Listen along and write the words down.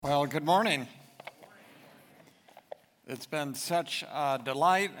Well, good morning. It's been such a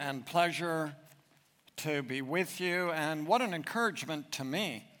delight and pleasure to be with you, and what an encouragement to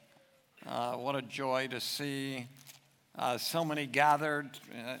me. What a joy to see so many gathered,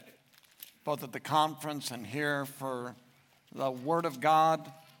 both at the conference and here for the Word of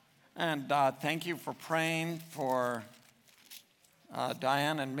God. And thank you for praying for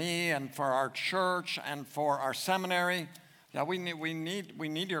Diane and me, and for our church, and for our seminary. Yeah, we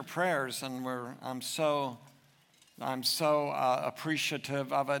need your prayers, and I'm so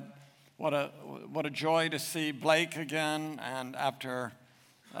appreciative of it. What a joy to see Blake again, and after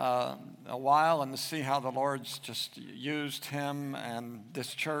a while, and to see how the Lord's just used him and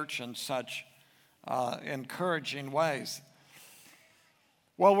this church in such encouraging ways.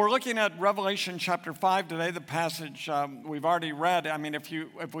 Well, we're looking at Revelation chapter 5 today. The passage we've already read. I mean, if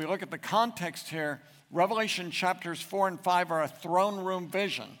we look at the context here, Revelation chapters 4 and 5 are a throne room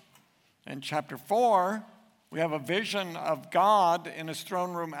vision. In chapter 4, we have a vision of God in his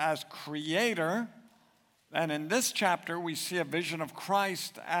throne room as creator. And in this chapter, we see a vision of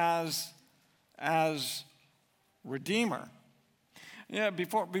Christ as redeemer. Yeah,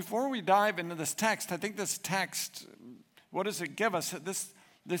 before we dive into this text, I think this text, what does it give us?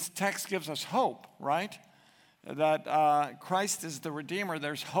 This text gives us hope, right? That Christ is the redeemer.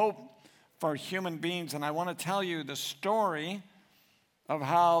 There's hope for human beings. And I want to tell you the story of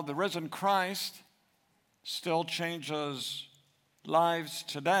how the risen Christ still changes lives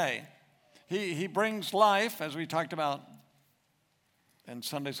today. He brings life, as we talked about in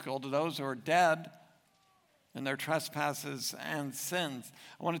Sunday school, to those who are dead in their trespasses and sins.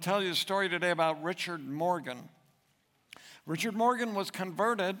 I want to tell you the story today about Richard Morgan. Richard Morgan was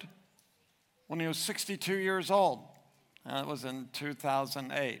converted when he was 62 years old. That was in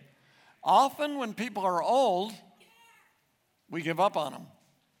 2008. Often when people are old, we give up on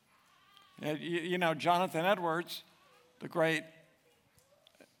them. You know, Jonathan Edwards, the great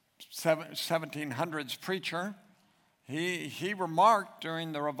 1700s preacher, he remarked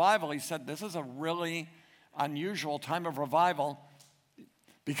during the revival, he said, this is a really unusual time of revival,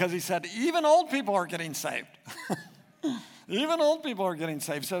 because he said, even old people are getting saved. Even old people are getting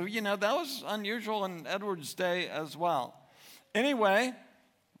saved. So, you know, that was unusual in Edwards' day as well. Anyway,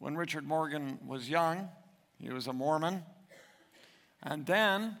 when Richard Morgan was young, he was a Mormon. And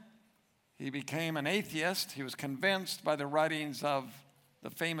then he became an atheist. He was convinced by the writings of the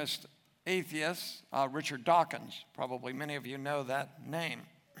famous atheist, Richard Dawkins. Probably many of you know that name.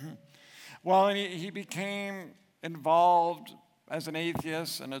 Well, and he became involved as an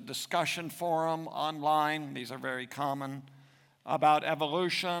atheist in a discussion forum online. These are very common, about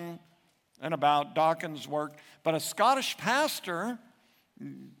evolution and about Dawkins' work. But a Scottish pastor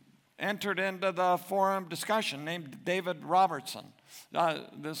entered into the forum discussion named David Robertson.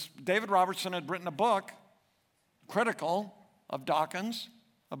 David Robertson had written a book critical of Dawkins,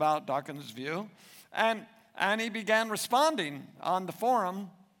 about Dawkins' view, and he began responding on the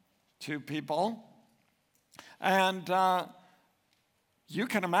forum to people. And you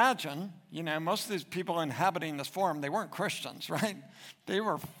can imagine, you know, most of these people inhabiting this forum, they weren't Christians, right? They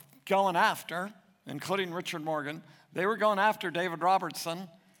were going after, including Richard Morgan, they were going after David Robertson.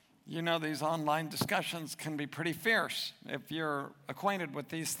 You know, these online discussions can be pretty fierce if you're acquainted with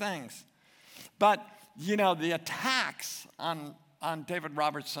these things. But, you know, the attacks on David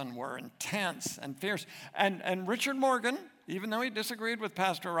Robertson were intense and fierce. And Richard Morgan, even though he disagreed with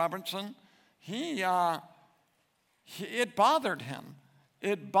Pastor Robertson, it bothered him.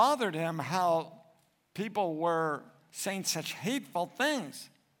 It bothered him how people were saying such hateful things.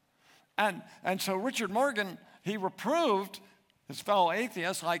 And so Richard Morgan, he reproved his fellow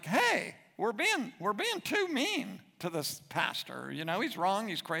atheists, like, hey, we're being too mean to this pastor. You know, he's wrong,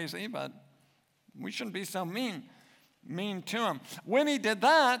 he's crazy, but we shouldn't be so mean to him. When he did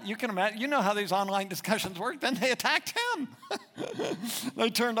that, you can imagine, you know how these online discussions work, then they attacked him. They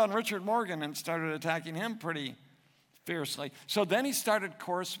turned on Richard Morgan and started attacking him pretty fiercely. So then he started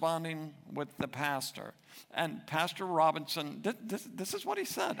corresponding with the pastor. And Pastor Robinson, this is what he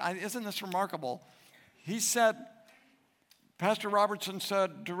said. Isn't this remarkable? He said, Pastor Robertson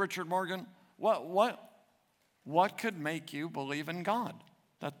said to Richard Morgan, what could make you believe in God?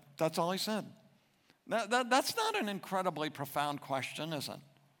 That's all he said. That's not an incredibly profound question, is it?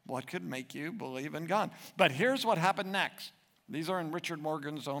 What could make you believe in God? But here's what happened next. These are in Richard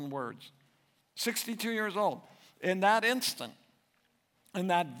Morgan's own words. 62 years old. In that instant, in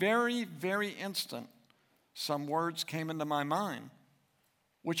that very, very instant, some words came into my mind,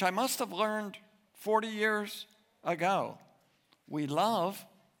 which I must have learned 40 years ago. We love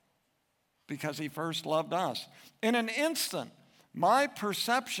because he first loved us. In an instant, my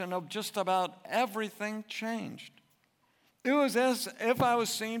perception of just about everything changed. It was as if I was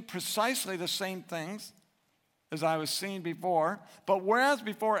seeing precisely the same things as I was seeing before, but whereas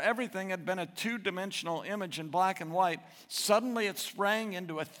before everything had been a two-dimensional image in black and white, suddenly it sprang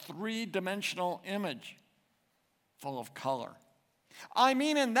into a three-dimensional image full of color. I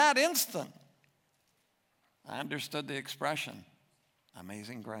mean, in that instant, I understood the expression,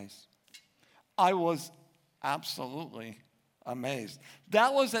 amazing grace. I was absolutely amazed.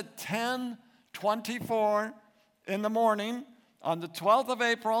 That was at 10:24 in the morning on the 12th of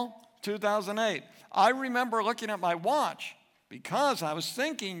April, 2008. I remember looking at my watch because I was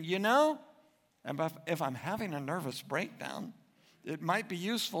thinking, if I'm having a nervous breakdown, it might be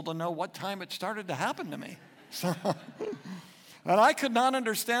useful to know what time it started to happen to me. And I could not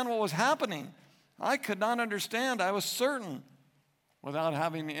understand what was happening. I could not understand. I was certain, without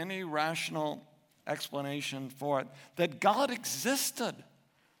having any rational explanation for it, that God existed,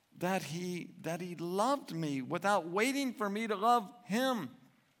 that he loved me without waiting for me to love him,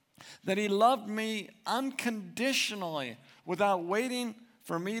 that he loved me unconditionally without waiting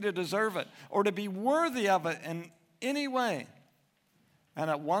for me to deserve it or to be worthy of it in any way. And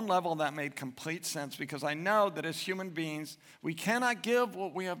at one level, that made complete sense because I know that as human beings, we cannot give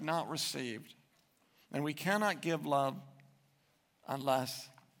what we have not received. And we cannot give love unless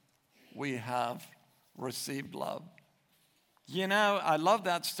we have received love. I love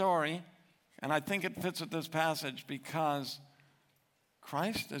that story, and I think it fits with this passage because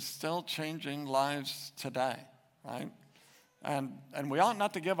Christ is still changing lives today, right? And we ought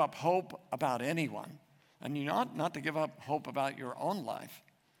not to give up hope about anyone. And you ought not to give up hope about your own life.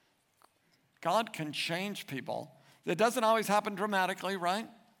 God can change people. It doesn't always happen dramatically, right?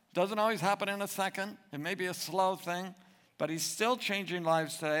 Doesn't always happen in a second. It may be a slow thing, but he's still changing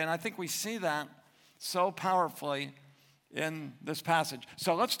lives today. And I think we see that so powerfully in this passage.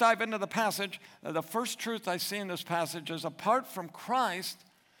 So let's dive into the passage. The first truth I see in this passage is apart from Christ,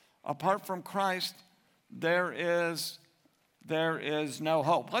 there is no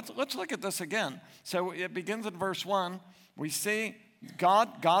hope. Let's look at this again. So it begins in verse 1. We see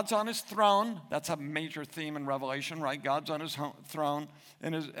God's on his throne. That's a major theme in Revelation, right? God's on his throne.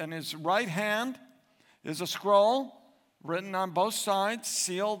 In his right hand is a scroll written on both sides,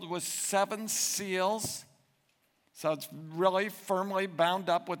 sealed with 7 seals. So it's really firmly bound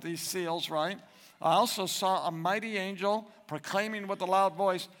up with these seals, right? I also saw a mighty angel proclaiming with a loud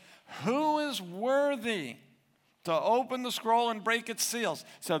voice, "Who is worthy to open the scroll and break its seals?"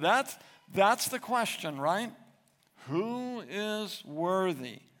 So that's the question, right? Who is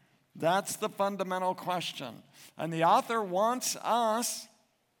worthy? That's the fundamental question. And the author wants us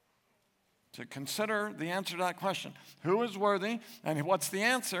to consider the answer to that question. Who is worthy? And what's the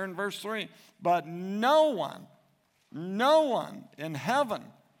answer in verse 3? But no one in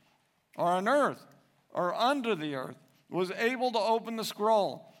heaven or on earth or under the earth was able to open the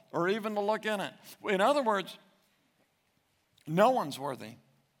scroll or even to look in it. In other words, no one's worthy.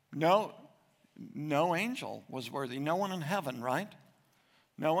 No angel was worthy. No one in heaven, right?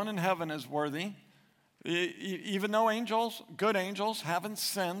 No one in heaven is worthy. Even though good angels, haven't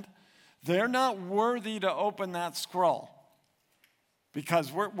sinned, they're not worthy to open that scroll.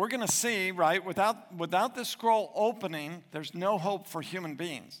 Because we're going to see, right, without this scroll opening, there's no hope for human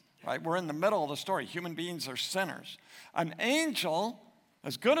beings, right? We're in the middle of the story. Human beings are sinners. An angel,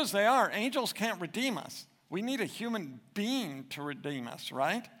 as good as they are, angels can't redeem us. We need a human being to redeem us,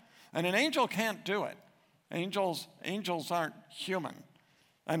 right? And an angel can't do it. Angels aren't human.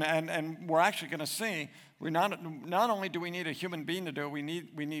 And we're actually going to see, not only do we need a human being to do it, we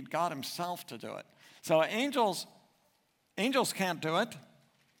need God himself to do it. So angels can't do it.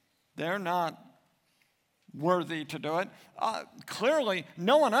 They're not worthy to do it. Clearly,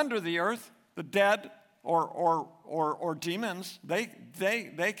 no one under the earth, the dead or demons,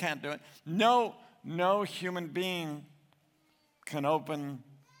 they can't do it. No human being can open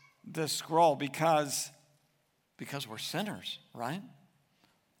this scroll because we're sinners, right?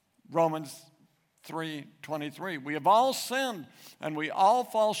 Romans 3:23. We have all sinned and we all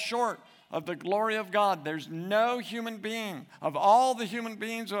fall short of the glory of God. There's no human being, of all the human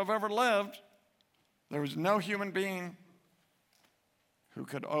beings who have ever lived, there was no human being who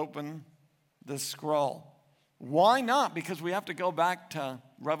could open this scroll. Why not? Because we have to go back to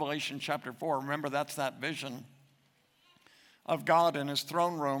Revelation chapter 4. Remember, that's that vision of God in his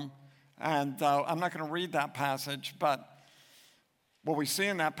throne room. And I'm not going to read that passage, but what we see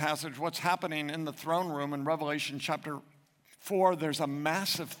in that passage, what's happening in the throne room in Revelation chapter 4, there's a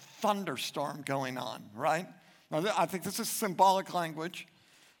massive thunderstorm going on, right? Now, I think this is symbolic language,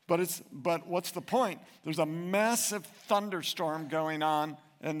 But what's the point? There's a massive thunderstorm going on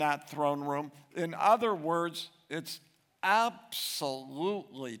in that throne room. In other words, it's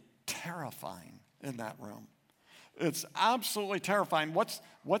absolutely terrifying in that room. It's absolutely terrifying.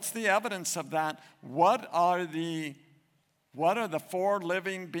 What's the evidence of that? What are the four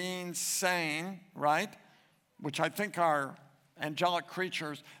living beings saying, right? Which I think are angelic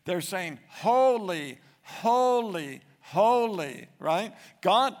creatures. They're saying, holy, holy, holy, right?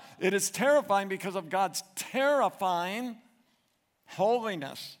 God, it is terrifying because of God's terrifying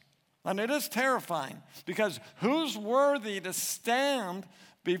holiness. And it is terrifying because who's worthy to stand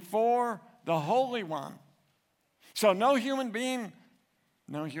before the Holy One? So no human being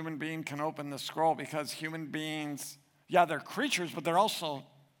can open the scroll because human beings, yeah, they're creatures, but they're also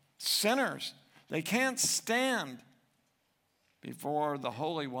sinners. They can't stand before the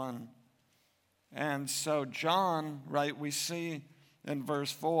Holy One. And so John, right, we see in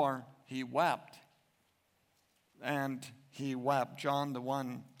verse 4, he wept. And he wept. John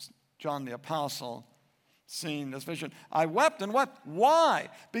the apostle, seeing this vision. I wept and wept. Why?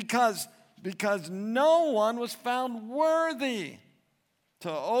 Because no one was found worthy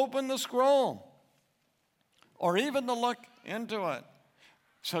to open the scroll or even to look into it.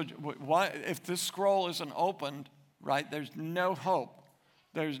 So why, if this scroll isn't opened, right, there's no hope.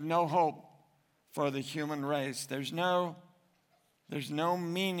 There's no hope for the human race. There's no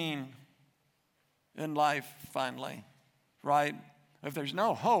meaning in life finally, right? If there's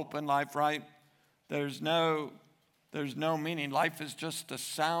no hope in life, right, there's no meaning. Life is just a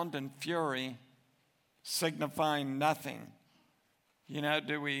sound and fury signifying nothing.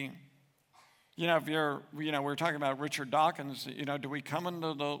 We're talking about Richard Dawkins, do we come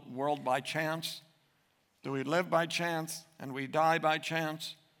into the world by chance? Do we live by chance and we die by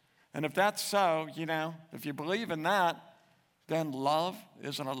chance? And if that's so, if you believe in that, then love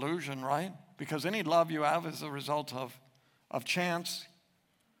is an illusion, right? Because any love you have is a result of chance.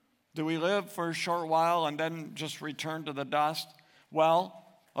 Do we live for a short while and then just return to the dust? Well,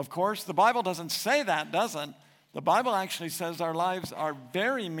 of course, the Bible doesn't say that, does it? The Bible actually says our lives are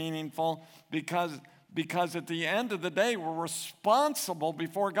very meaningful because at the end of the day, we're responsible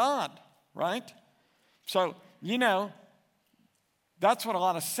before God, right? So, that's what a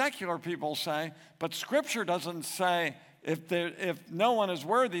lot of secular people say, but Scripture doesn't say if no one is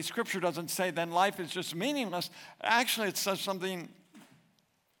worthy, Scripture doesn't say then life is just meaningless. Actually, it says something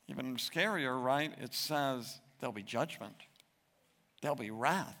even scarier, right? It says there'll be judgment. There'll be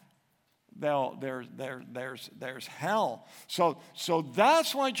wrath. There's hell. So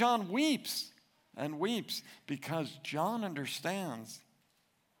that's why John weeps and weeps, because John understands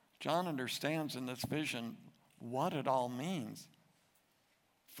in this vision what it all means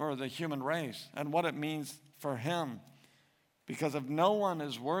for the human race and what it means for him. Because if no one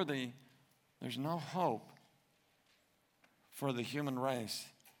is worthy, there's no hope for the human race.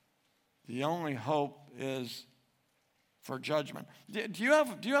 The only hope is for judgment. Do you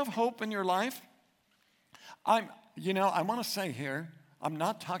have hope in your life? I want to say here, I'm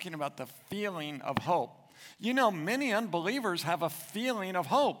not talking about the feeling of hope. Many unbelievers have a feeling of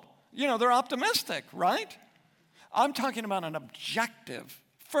hope. They're optimistic, right? I'm talking about an objective.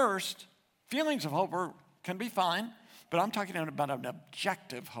 First, feelings of hope can be fine, but I'm talking about an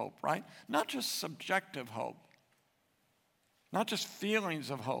objective hope, right? Not just subjective hope. Not just feelings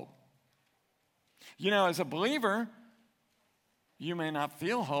of hope. As a believer, you may not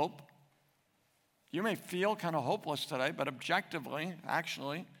feel hope. You may feel kind of hopeless today, but objectively,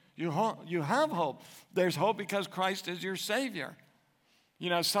 actually, you have hope. There's hope because Christ is your Savior.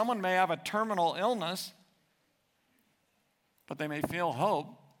 Someone may have a terminal illness, but they may feel hope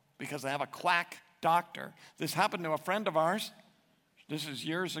because they have a quack doctor. This happened to a friend of ours. This is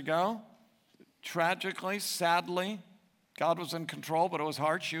years ago. Tragically, sadly, God was in control, but it was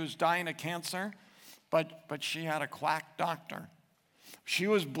hard. She was dying of cancer, but she had a quack doctor. She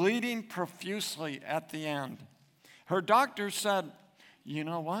was bleeding profusely at the end. Her doctor said, you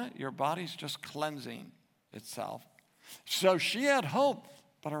know what? Your body's just cleansing itself. So she had hope,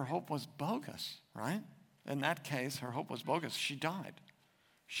 but her hope was bogus, right? In that case, her hope was bogus. She died.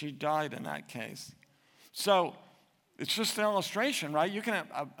 She died in that case. So it's just an illustration, right?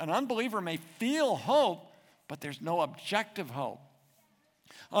 An unbeliever may feel hope, but there's no objective hope.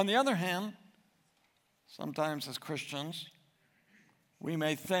 On the other hand, sometimes as Christians, we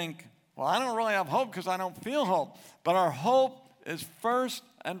may think, well, I don't really have hope because I don't feel hope. But our hope is first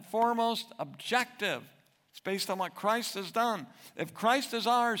and foremost objective. It's based on what Christ has done. If Christ is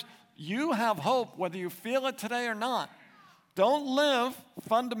ours, you have hope whether you feel it today or not. Don't live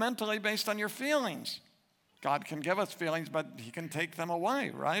fundamentally based on your feelings. God can give us feelings, but he can take them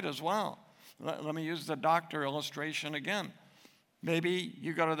away, right, as well. Let me use the doctor illustration again. Maybe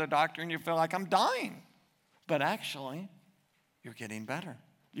you go to the doctor and you feel like, I'm dying. But actually, you're getting better.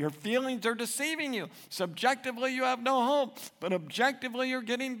 Your feelings are deceiving you. Subjectively, you have no hope, but objectively, you're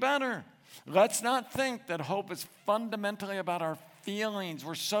getting better. Let's not think that hope is fundamentally about our feelings.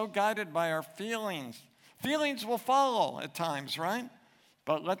 We're so guided by our feelings. Feelings will follow at times, right?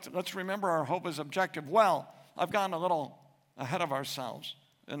 But let's remember our hope is objective. Well, I've gotten a little ahead of ourselves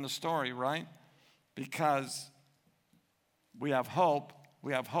in the story, right? Because we have hope.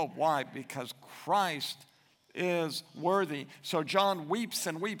 We have hope. Why? Because Christ is worthy. So John weeps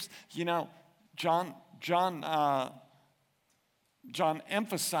and weeps. You know, John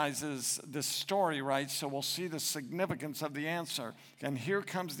emphasizes this story, right? So we'll see the significance of the answer. And here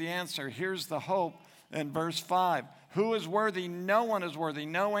comes the answer. Here's the hope in verse 5. Who is worthy? No one is worthy.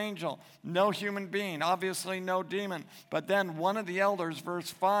 No angel, no human being, obviously no demon. But then one of the elders,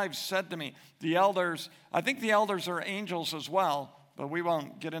 verse 5, said to me, the elders, I think the elders are angels as well, but we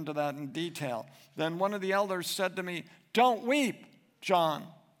won't get into that in detail. Then one of the elders said to me, don't weep, John.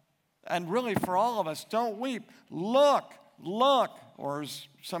 And really for all of us, don't weep. Look, or as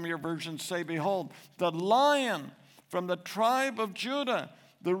some of your versions say, behold, the Lion from the tribe of Judah,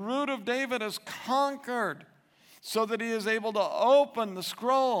 the Root of David, has conquered, so that he is able to open the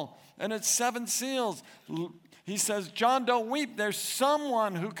scroll and its 7 seals. He says, John, don't weep. There's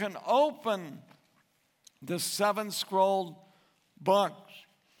someone who can open the 7 scrolled books.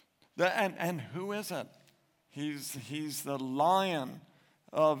 And who is it? He's the Lion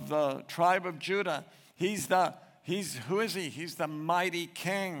of the tribe of Judah. Who is he? He's the mighty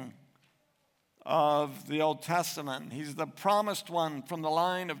King of the Old Testament. He's the promised one from the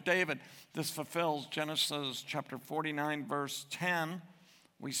line of David. This fulfills Genesis chapter 49, verse 10.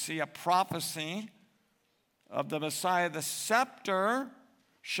 We see a prophecy of the Messiah. The scepter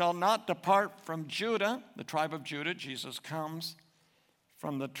shall not depart from Judah, the tribe of Judah. Jesus comes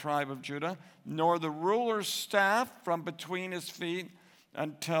from the tribe of Judah, nor the ruler's staff from between his feet,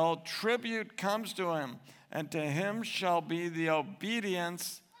 until tribute comes to him, and to him shall be the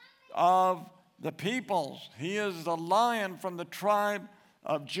obedience of the peoples. He is the Lion from the tribe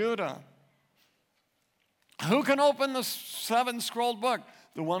of Judah. Who can open the 7 scrolled book?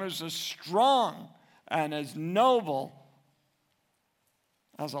 The one who's as strong and as noble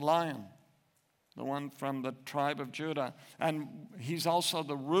as a lion. The one from the tribe of Judah. And he's also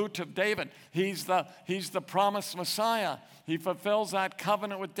the Root of David. He's the promised Messiah. He fulfills that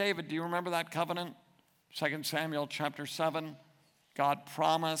covenant with David. Do you remember that covenant? 2 Samuel chapter 7. God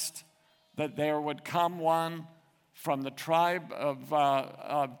promised that there would come one from the tribe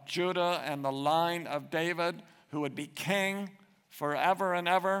of Judah and the line of David who would be king forever and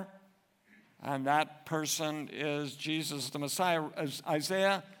ever. And that person is Jesus the Messiah. As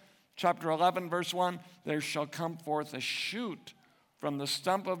Isaiah chapter 11, verse 1, there shall come forth a shoot from the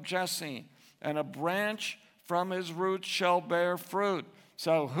stump of Jesse, and a branch from his root shall bear fruit.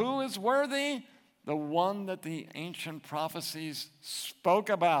 So who is worthy? The one that the ancient prophecies spoke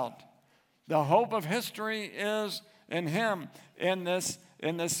about. The hope of history is in him, in this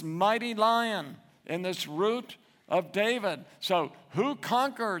mighty Lion, in this Root of David. So who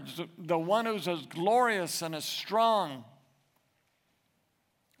conquers? The one who's as glorious and as strong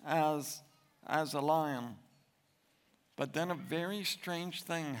as a lion. But then a very strange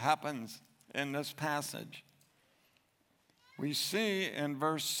thing happens in this passage. We see in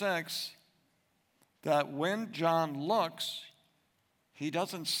verse 6 that when John looks, he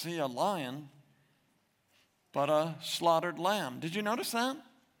doesn't see a lion, but a slaughtered lamb. Did you notice that?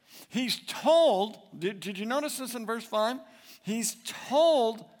 He's told, did you notice this in verse 5? He's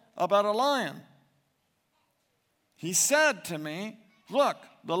told about a lion. He said to me, look,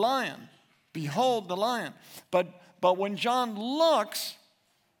 the lion. Behold the lion. But when John looks,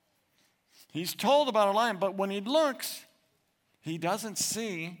 he's told about a lion, but when he looks, he doesn't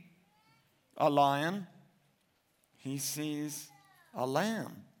see a lion. He sees a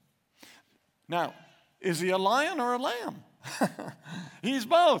lamb. Now, is he a lion or a lamb? He's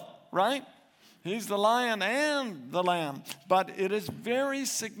both, right? He's the lion and the lamb. But it is very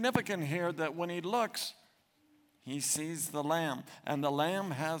significant here that when he looks, he sees the lamb. And the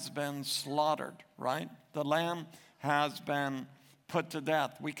lamb has been slaughtered, right? The lamb has been put to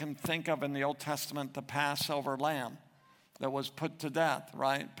death. We can think of in the Old Testament the Passover lamb that was put to death,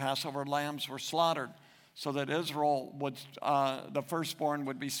 right? Passover lambs were slaughtered so that Israel would, the firstborn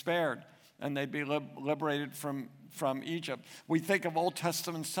would be spared and they'd be liberated from Egypt. We think of Old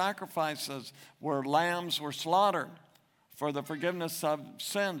Testament sacrifices where lambs were slaughtered for the forgiveness of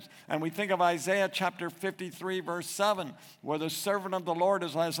sins. And we think of Isaiah chapter 53, verse 7, where the servant of the Lord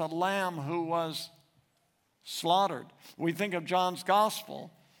is as a lamb who was slaughtered. We think of John's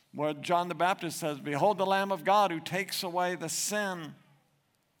gospel, where John the Baptist says, "Behold the Lamb of God who takes away the sin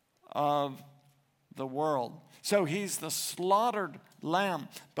of the world." So he's the slaughtered lamb.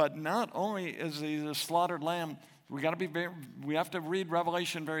 But not only is he the slaughtered lamb, we have to read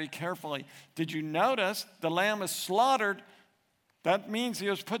Revelation very carefully. Did you notice the lamb is slaughtered? That means he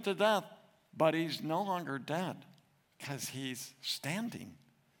was put to death, but he's no longer dead because he's standing.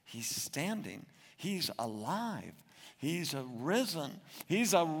 He's standing. He's alive. He's risen.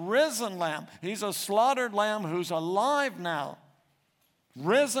 He's a risen lamb. He's a slaughtered lamb who's alive now,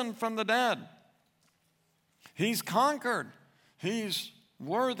 risen from the dead. He's conquered. He's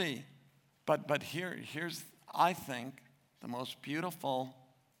worthy. But here's, I think, the most beautiful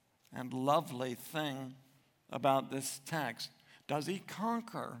and lovely thing about this text. Does he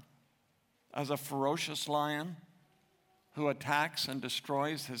conquer as a ferocious lion who attacks and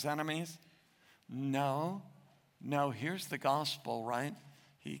destroys his enemies? No, here's the gospel, right?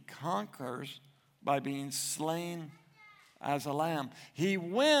 He conquers by being slain as a lamb. He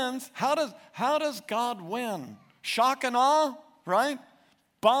wins. How does God win? Shock and awe, right?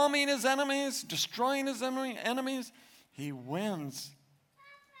 Bombing his enemies, destroying his enemies. He wins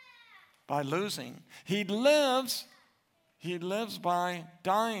by losing. He lives by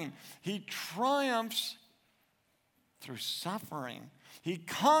dying. He triumphs through suffering. He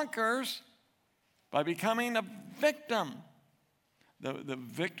conquers by becoming a victim. The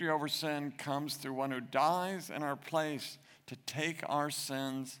victory over sin comes through one who dies in our place to take our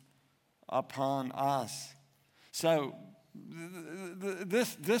sins upon us. So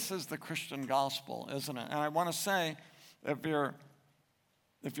this is the Christian gospel, isn't it? And I want to say, if you're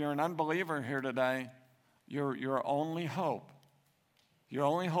an unbeliever here today, your only hope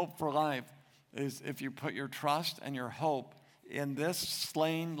for life is if you put your trust and your hope in this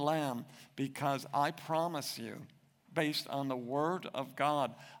slain lamb, because I promise you, based on the word of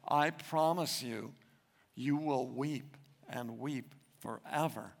God, I promise you, you will weep and weep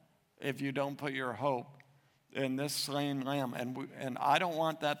forever if you don't put your hope in this slain lamb. And I don't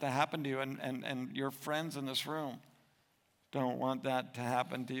want that to happen to you, and your friends in this room don't want that to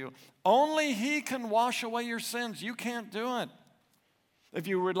happen to you. Only he can wash away your sins. You can't do it. If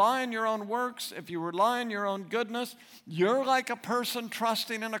you rely on your own works, if you rely on your own goodness, you're like a person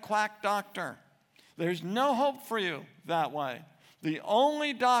trusting in a quack doctor. There's no hope for you that way. The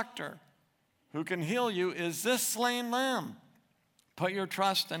only doctor who can heal you is this slain lamb. Put your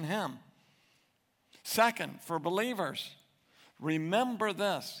trust in him. Second, for believers, remember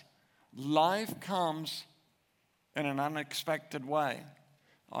this: life comes in an unexpected way.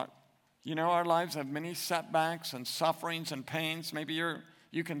 Our lives have many setbacks and sufferings and pains. Maybe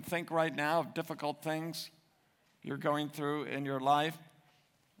you can think right now of difficult things you're going through in your life.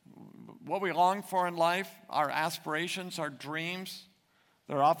 What we long for in life, our aspirations, our dreams,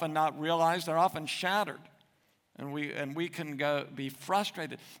 they're often not realized. They're often shattered. And we can be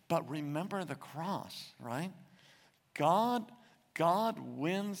frustrated. But remember the cross, right? God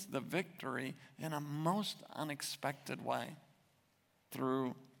wins the victory in a most unexpected way.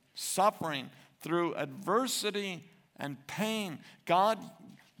 Through suffering, through adversity and pain. God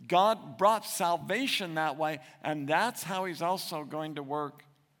brought salvation that way, and that's how he's also going to work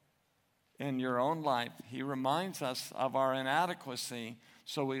in your own life. He reminds us of our inadequacy,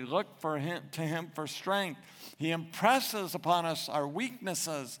 so we look to him for strength. He impresses upon us our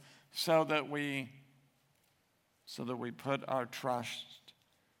weaknesses so that we put our trust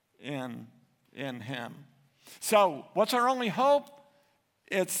in him. So, what's our only hope?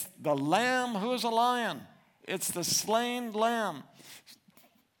 It's the Lamb who is a lion. It's the slain lamb.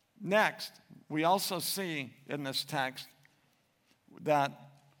 Next, we also see in this text that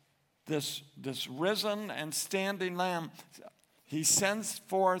this risen and standing lamb, he sends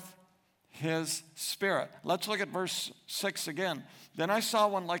forth his spirit. Let's look at verse 6 again. Then I saw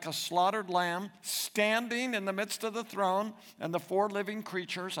one like a slaughtered lamb standing in the midst of the throne and the four living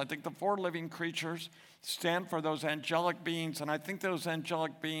creatures. I think the four living creatures stand for those angelic beings. And I think those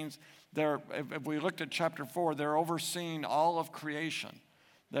angelic beings, if we looked at chapter 4, they're overseeing all of creation.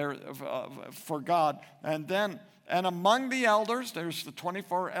 They're for God. And among the elders, there's the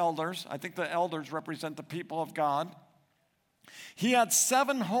 24 elders. I think the elders represent the people of God. He had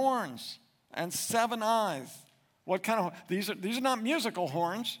 7 horns and 7 eyes. What kind of? These are not musical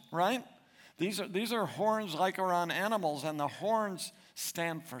horns, right? These are horns like are on animals, and the horns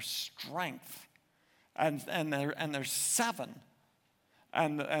stand for strength. And there's 7.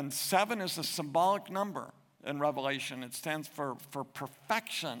 And 7 is a symbolic number. in Revelation. It stands for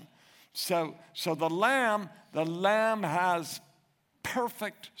perfection. So the Lamb has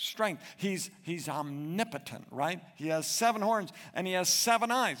perfect strength. He's omnipotent, right? He has 7 horns and he has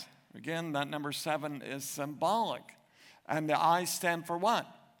 7 eyes. Again, that number 7 is symbolic. And the eyes stand for what?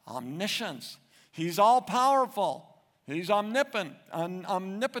 Omniscience. He's all powerful. He's omnipotent and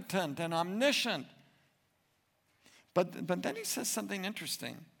omniscient. But then he says something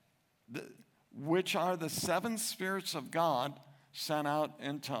interesting, which are the 7 spirits of God sent out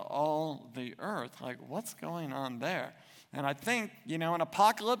into all the earth. Like, what's going on there? And I think, in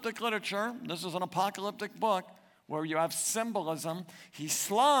apocalyptic literature, this is an apocalyptic book where you have symbolism. He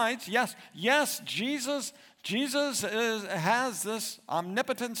slides. Yes, Jesus has this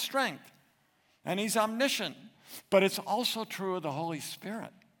omnipotent strength, and he's omniscient. But it's also true of the Holy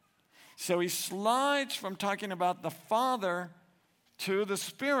Spirit. So he slides from talking about the Father to the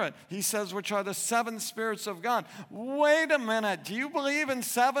Spirit. He says, which are the 7 spirits of God. Wait a minute. Do you believe in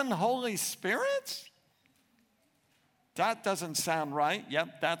 7 Holy Spirits? That doesn't sound right.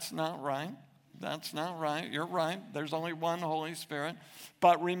 Yep, that's not right. That's not right. You're right. There's only one Holy Spirit.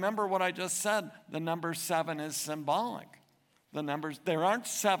 But remember what I just said. The number 7 is symbolic. There aren't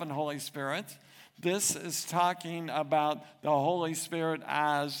 7 Holy Spirits. This is talking about the Holy Spirit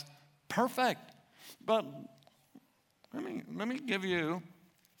as perfect. But let me give you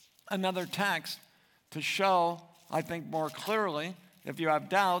another text to show, I think, more clearly, if you have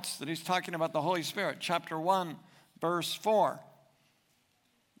doubts, that he's talking about the Holy Spirit. Chapter 1, verse 4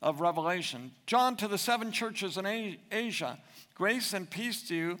 of Revelation. John, to the 7 churches in Asia, grace and peace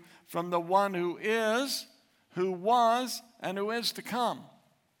to you from the one who is, who was, and who is to come.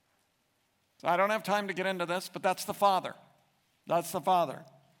 So I don't have time to get into this, but that's the Father. That's the Father.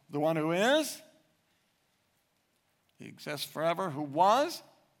 The one who is, he exists forever, who was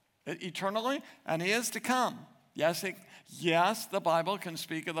eternally, and he is to come. Yes, the Bible can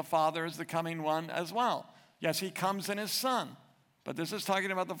speak of the Father as the coming one as well. Yes, he comes in his Son, but this is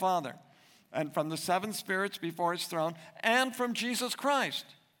talking about the Father. And from the 7 spirits before his throne, and from Jesus Christ,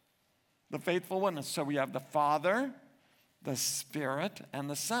 the faithful witness. So we have the Father, the Spirit, and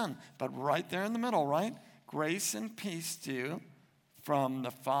the Son. But right there in the middle, right? Grace and peace to you from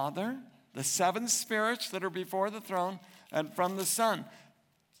the Father, the 7 spirits that are before the throne, and from the Son.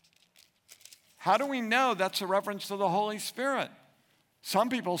 How do we know that's a reference to the Holy Spirit?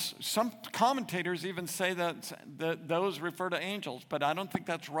 Some commentators even say that those refer to angels, but I don't think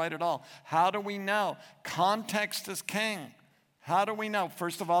that's right at all. How do we know? Context is king. How do we know?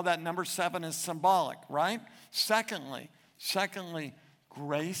 First of all, that number 7 is symbolic, right? Secondly,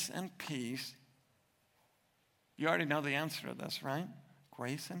 grace and peace. You already know the answer to this, right?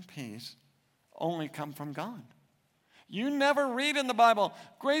 Grace and peace only come from God. You never read in the Bible,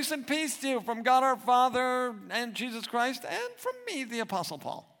 grace and peace to you from God our Father and Jesus Christ and from me, the Apostle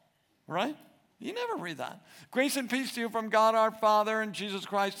Paul, right? You never read that. Grace and peace to you from God our Father and Jesus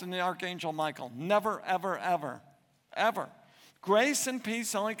Christ and the Archangel Michael. Never, ever, ever, ever. Grace and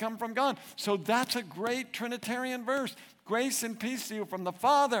peace only come from God. So that's a great Trinitarian verse. Grace and peace to you from the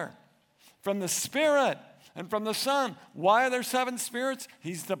Father, from the Spirit, and from the Son. Why are there 7 spirits?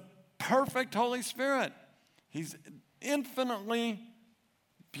 He's the perfect Holy Spirit. He's infinitely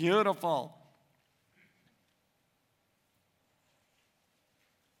beautiful.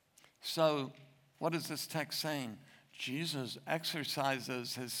 So, what is this text saying? Jesus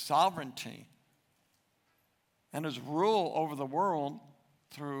exercises his sovereignty and his rule over the world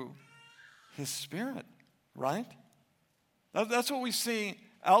through his Spirit, right? That's what we see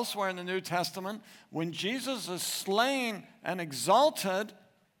elsewhere in the New Testament. When Jesus is slain and exalted,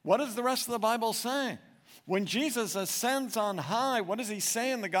 what does the rest of the Bible say? When Jesus ascends on high, what does he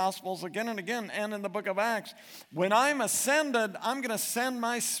say in the Gospels again and again and in the book of Acts? When I'm ascended, I'm going to send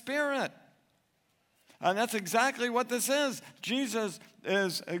my Spirit. And that's exactly what this is. Jesus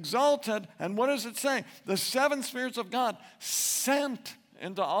is exalted, and what does it say? The 7 spirits of God sent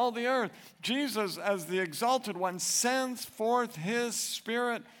into all the earth. Jesus, as the exalted one, sends forth his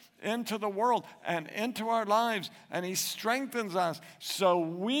Spirit into the world and into our lives, and he strengthens us. So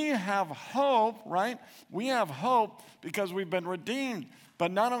we have hope, right? We have hope because we've been redeemed.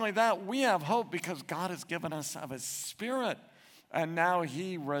 But not only that, we have hope because God has given us of his Spirit, and now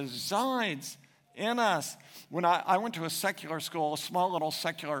he resides in us. When I went to a secular school, a small little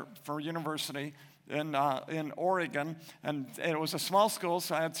secular for university in Oregon, and it was a small school,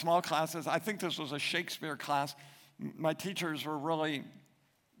 so I had small classes. I think this was a Shakespeare class. My teachers were really,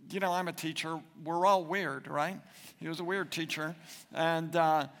 I'm a teacher. We're all weird, right? He was a weird teacher. And,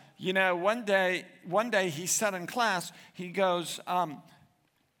 one day he said in class, he goes,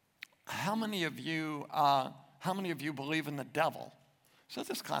 how many of you believe in the devil? So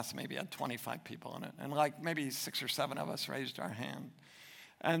this class maybe had 25 people in it, and like maybe 6 or 7 of us raised our hand.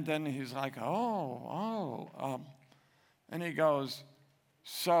 And then he's like, and he goes,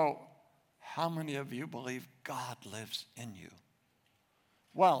 so how many of you believe God lives in you?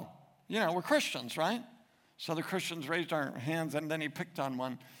 Well, we're Christians, right? So the Christians raised our hands, and then he picked on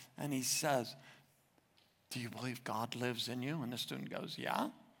one, and he says, do you believe God lives in you? And the student goes, yeah.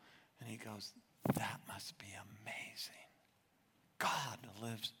 And he goes, that must be amazing. God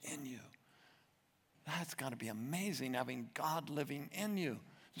lives in you. That's got to be amazing, having God living in you.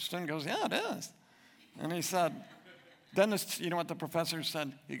 The student goes, yeah, it is. And he said, then you know what the professor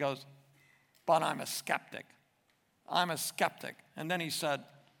said? He goes, but I'm a skeptic. I'm a skeptic. And then he said,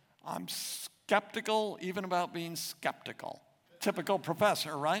 I'm skeptical even about being skeptical. Typical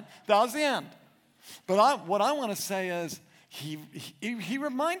professor, right? That was the end. But what I want to say is, he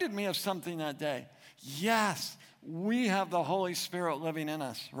reminded me of something that day. Yes, we have the Holy Spirit living in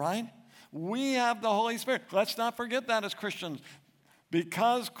us, right? We have the Holy Spirit. Let's not forget that as Christians.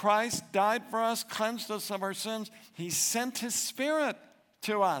 Because Christ died for us, cleansed us of our sins, he sent his Spirit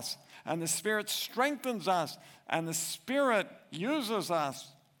to us. And the Spirit strengthens us. And the Spirit uses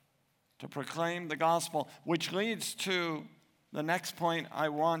us to proclaim the gospel, which leads to the next point I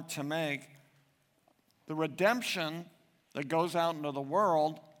want to make. The redemption that goes out into the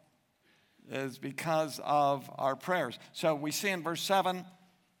world is because of our prayers. So we see in verse 7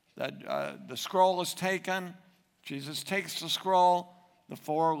 that the scroll is taken. Jesus takes the scroll, the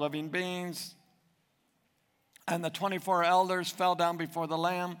 4 living beings, and the 24 elders fell down before the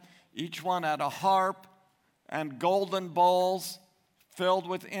Lamb. Each one had a harp and golden bowls filled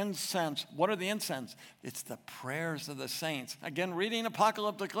with incense. What are the incense? It's the prayers of the saints. Again, reading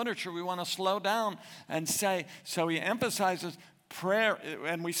apocalyptic literature, we want to slow down and say, so he emphasizes prayer,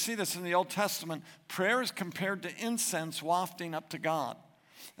 and we see this in the Old Testament, prayer is compared to incense wafting up to God.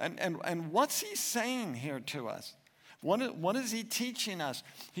 And what's he saying here to us? What is he teaching us?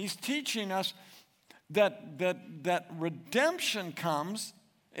 He's teaching us that redemption comes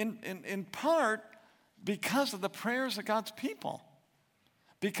in part because of the prayers of God's people.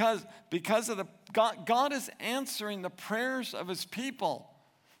 Because of God is answering the prayers of his people,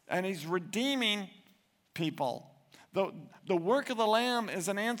 and he's redeeming people. The work of the Lamb is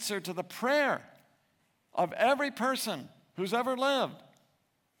an answer to the prayer of every person who's ever lived.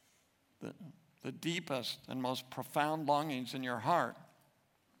 The deepest and most profound longings in your heart,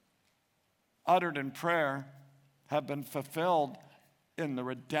 uttered in prayer, have been fulfilled in the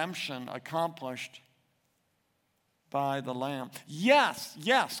redemption accomplished by the Lamb. Yes,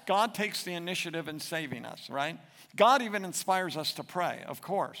 God takes the initiative in saving us, right? God even inspires us to pray, of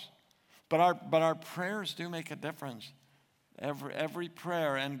course. But our prayers do make a difference. Every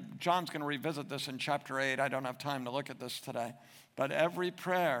prayer, and John's going to revisit this in chapter 8. I don't have time to look at this today. But every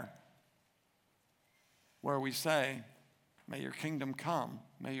prayer where we say, may your kingdom come,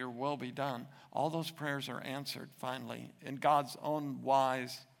 may your will be done, all those prayers are answered finally in God's own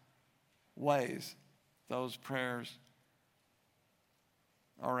wise ways. Those prayers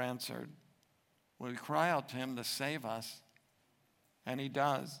are answered. We cry out to him to save us, and he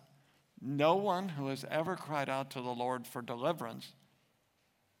does. No one who has ever cried out to the Lord for deliverance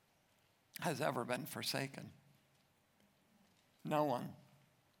has ever been forsaken. No one.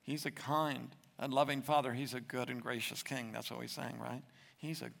 He's a kind and loving Father. He's a good and gracious King. That's what we sang, right?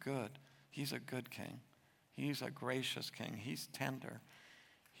 He's a good King. He's a gracious King. He's tender.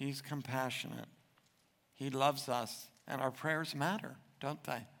 He's compassionate. He loves us, and our prayers matter, don't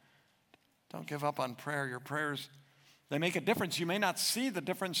they? Don't give up on prayer. Your prayers, they make a difference. You may not see the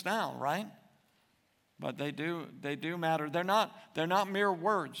difference now, right? But they do matter. They're not mere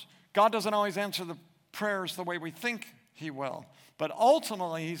words. God doesn't always answer the prayers the way we think he will. But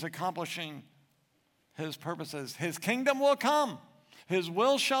ultimately, he's accomplishing his purposes. His kingdom will come. His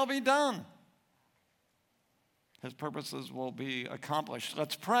will shall be done. His purposes will be accomplished.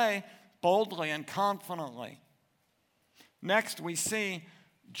 Let's pray boldly and confidently. Next, we see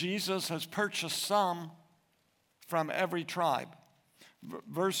Jesus has purchased some from every tribe.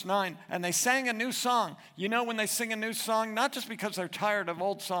 Verse 9, and they sang a new song. You know when they sing a new song, not just because they're tired of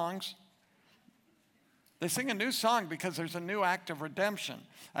old songs. They sing a new song because there's a new act of redemption.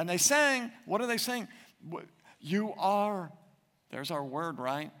 And they sang, what are they saying? You are, there's our word,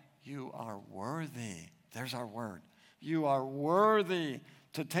 right? You are worthy. There's our word. You are worthy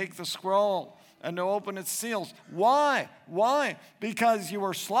to take the scroll and to open its seals. Why? Why? Because you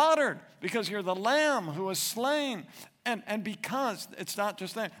were slaughtered. Because you're the Lamb who was slain. And because, it's not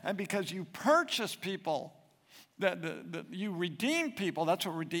just that, and because you purchased people. You redeem people. That's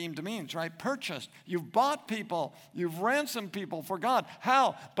what redeemed means, right? Purchased. You've bought people. You've ransomed people for God.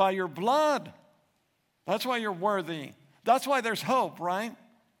 How? By your blood. That's why you're worthy. That's why there's hope, right?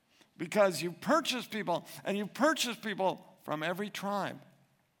 Because you purchase people, and you purchase people from every tribe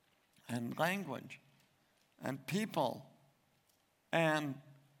and language and people and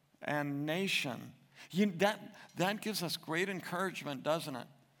nation. That gives us great encouragement, doesn't it?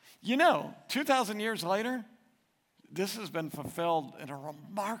 2,000 years later, this has been fulfilled in a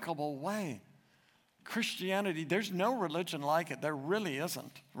remarkable way. Christianity, there's no religion like it. There really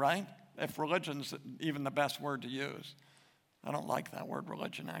isn't, right? If religion's even the best word to use. I don't like that word,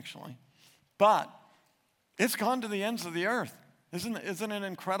 religion, actually. But it's gone to the ends of the earth. Isn't it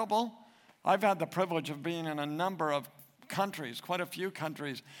incredible? I've had the privilege of being in a number of countries, quite a few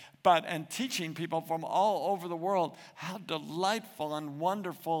countries, and teaching people from all over the world how delightful and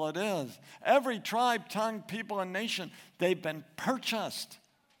wonderful it is. Every tribe, tongue, people, and nation, they've been purchased.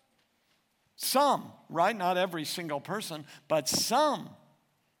 Some, right? Not every single person, but some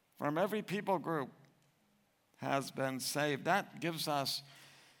from every people group has been saved. That gives us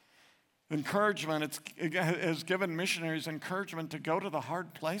encouragement. It has given missionaries encouragement to go to the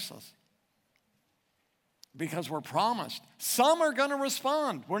hard places because we're promised. Some are going to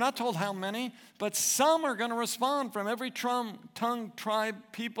respond. We're not told how many, but some are going to respond from every tongue, tribe,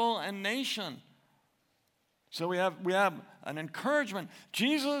 people, and nation. So we have an encouragement.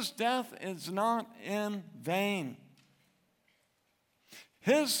 Jesus' death is not in vain.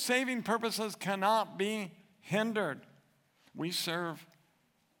 His saving purposes cannot be hindered. We serve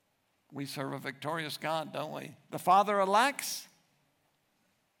a victorious God, don't we? The Father elects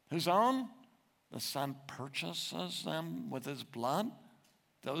his own. The Son purchases them with his blood.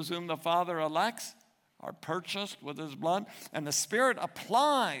 Those whom the Father elects are purchased with his blood. And the Spirit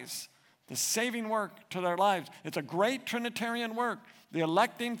applies the saving work to their lives. It's a great Trinitarian work. The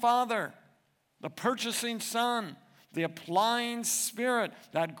electing Father, the purchasing Son, the applying Spirit,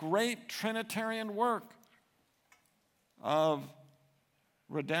 that great Trinitarian work of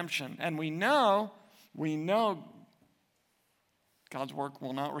redemption. And we know God's work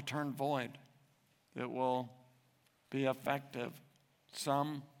will not return void. It will be effective.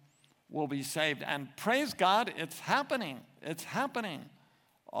 Some will be saved. And praise God, it's happening. It's happening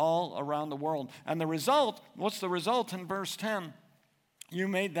all around the world. And the result, what's the result in verse 10? You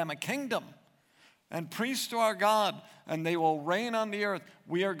made them a kingdom and priests to our God, and they will reign on the earth.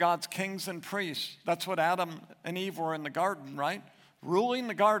 We are God's kings and priests. That's what Adam and Eve were in the garden, right? Ruling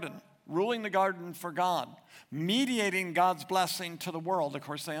the garden for God, mediating God's blessing to the world. Of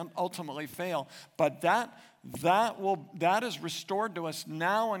course, they ultimately fail, but that is restored to us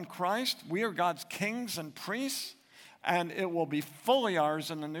now in Christ. We are God's kings and priests, and it will be fully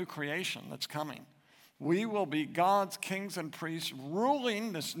ours in the new creation that's coming. We will be God's kings and priests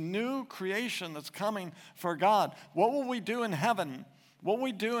ruling this new creation that's coming for God. What will we do in heaven? What will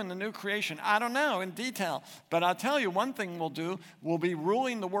we do in the new creation? I don't know in detail. But I'll tell you one thing we'll do. We'll be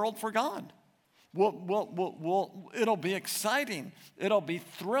ruling the world for God. It'll be exciting. It'll be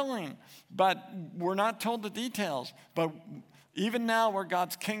thrilling. But we're not told the details. But even now we're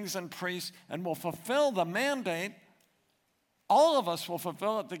God's kings and priests, and we'll fulfill the mandate. All of us will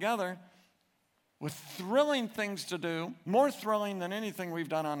fulfill it together with thrilling things to do, more thrilling than anything we've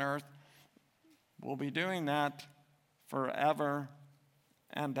done on earth. We'll be doing that forever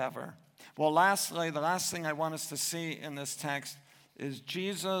and ever. Well, lastly, the last thing I want us to see in this text is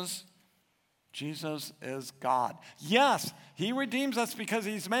Jesus is God. Yes, he redeems us because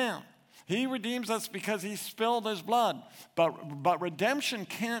he's man. He redeems us because he spilled his blood. But redemption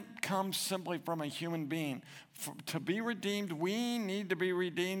can't come simply from a human being. To be redeemed, we need to be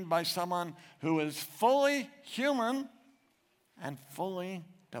redeemed by someone who is fully human and fully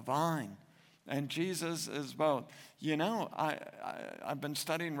divine. And Jesus is both. I've been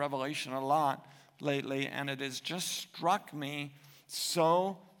studying Revelation a lot lately, and it has just struck me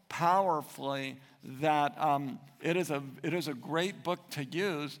so powerfully that it is a great book to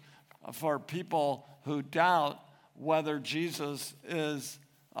use for people who doubt whether Jesus is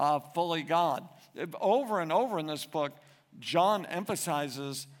fully God. Over and over in this book, John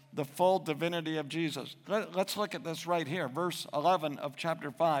emphasizes the full divinity of Jesus. Let's look at this right here, verse 11 of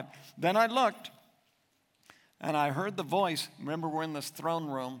chapter 5. Then I looked, and I heard the voice. Remember, we're in this throne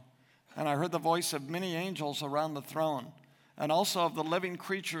room. And I heard the voice of many angels around the throne, and also of the living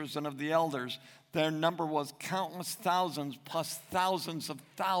creatures and of the elders. Their number was countless thousands plus thousands of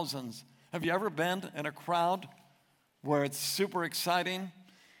thousands. Have you ever been in a crowd where it's super exciting?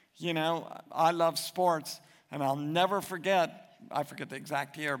 I love sports, and I'll never forget, I forget the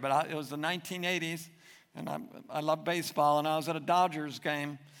exact year, but it was the 1980s, And I love baseball, and I was at a Dodgers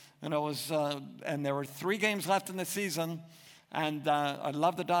game, and and there were 3 games left in the season, and I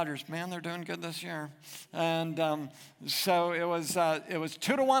love the Dodgers. Man, they're doing good this year. And so it was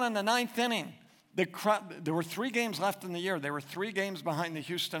 2-1 in the 9th inning. There were 3 games left in the year. They were 3 games behind the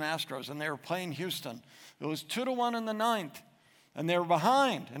Houston Astros, and they were playing Houston. It was 2-1 in the 9th, and they were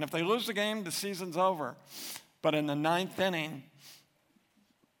behind. And if they lose the game, the season's over. But in the 9th inning,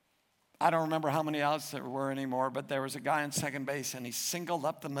 I don't remember how many outs there were anymore, but there was a guy on second base, and he singled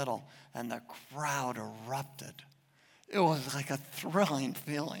up the middle, and the crowd erupted. It was like a thrilling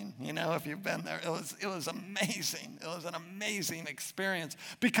feeling, if you've been there. It was amazing. It was an amazing experience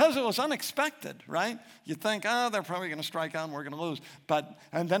because it was unexpected, right? You think, they're probably going to strike out and we're going to lose.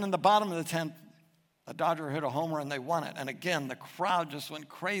 And then in the bottom of the 10th, a Dodger hit a homer and they won it. And again, the crowd just went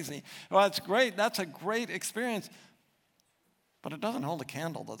crazy. Well, that's great. That's a great experience. But it doesn't hold a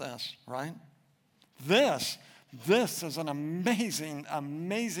candle to this, right? This is an amazing,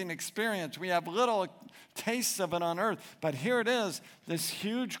 amazing experience. We have little tastes of it on earth, but here it is, this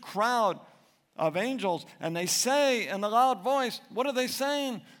huge crowd of angels, and they say in a loud voice, what are they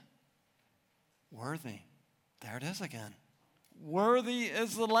saying? Worthy. There it is again. Worthy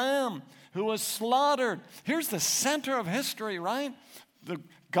is the Lamb who was slaughtered. Here's the center of history, right?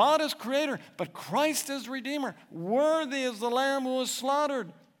 God is creator, but Christ is redeemer. Worthy is the Lamb who was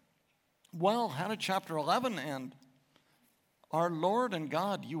slaughtered. Well, how did chapter 11 end? Our Lord and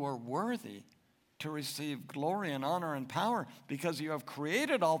God, you are worthy to receive glory and honor and power because you have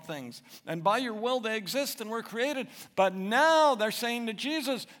created all things. And by your will they exist and were created. But now they're saying to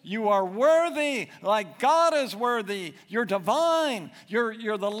Jesus, you are worthy like God is worthy. You're divine.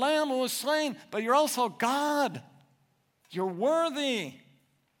 You're the Lamb who was slain, but you're also God. You're worthy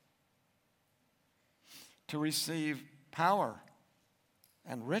to receive power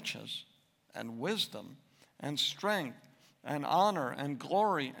and riches and wisdom and strength and honor and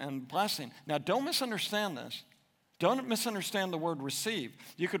glory and blessing. Now, don't misunderstand this. Don't misunderstand the word receive.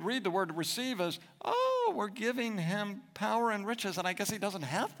 You could read the word receive as, we're giving him power and riches, and I guess he doesn't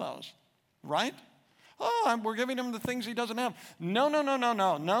have those, right? We're giving him the things he doesn't have. No.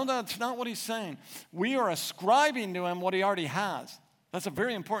 No, that's not what he's saying. We are ascribing to him what he already has. That's a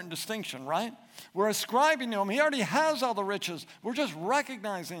very important distinction, right? We're ascribing to him. He already has all the riches. We're just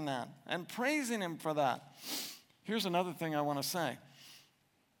recognizing that and praising him for that. Here's another thing I want to say.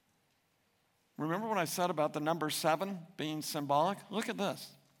 Remember what I said about the number 7 being symbolic? Look at this.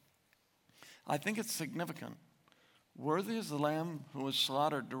 I think it's significant. Worthy is the Lamb who was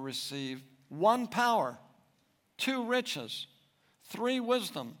slaughtered to receive 1 power, 2 riches, 3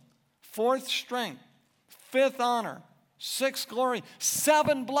 wisdom, 4th strength, 5th honor, 6th glory,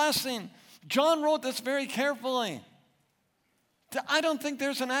 7 blessing. John wrote this very carefully. I don't think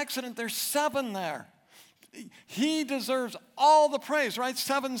there's an accident. There's 7 there. He deserves all the praise, right?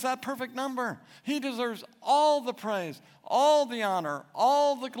 7's that perfect number. He deserves all the praise, all the honor,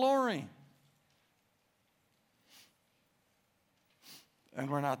 all the glory. And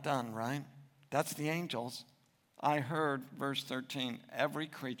we're not done, right? That's the angels. I heard, verse 13, every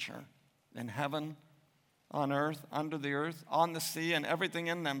creature in heaven, on earth, under the earth, on the sea, and everything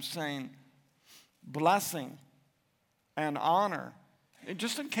in them saying, blessing and honor. And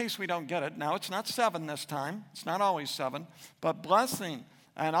just in case we don't get it, now it's not 7 this time. It's not always 7. But blessing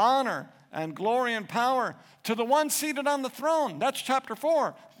and honor and glory and power to the one seated on the throne. That's chapter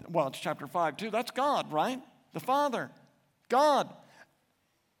 4. Well, it's chapter 5 too. That's God, right? The Father. God.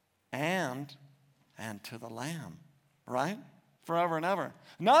 And to the Lamb, right? Forever and ever.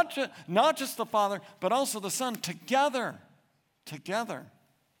 Not just the Father, but also the Son. Together.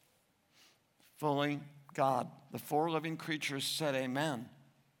 Fully God. The 4 living creatures said amen.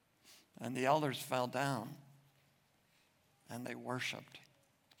 And the elders fell down and they worshiped.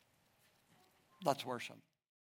 Let's worship.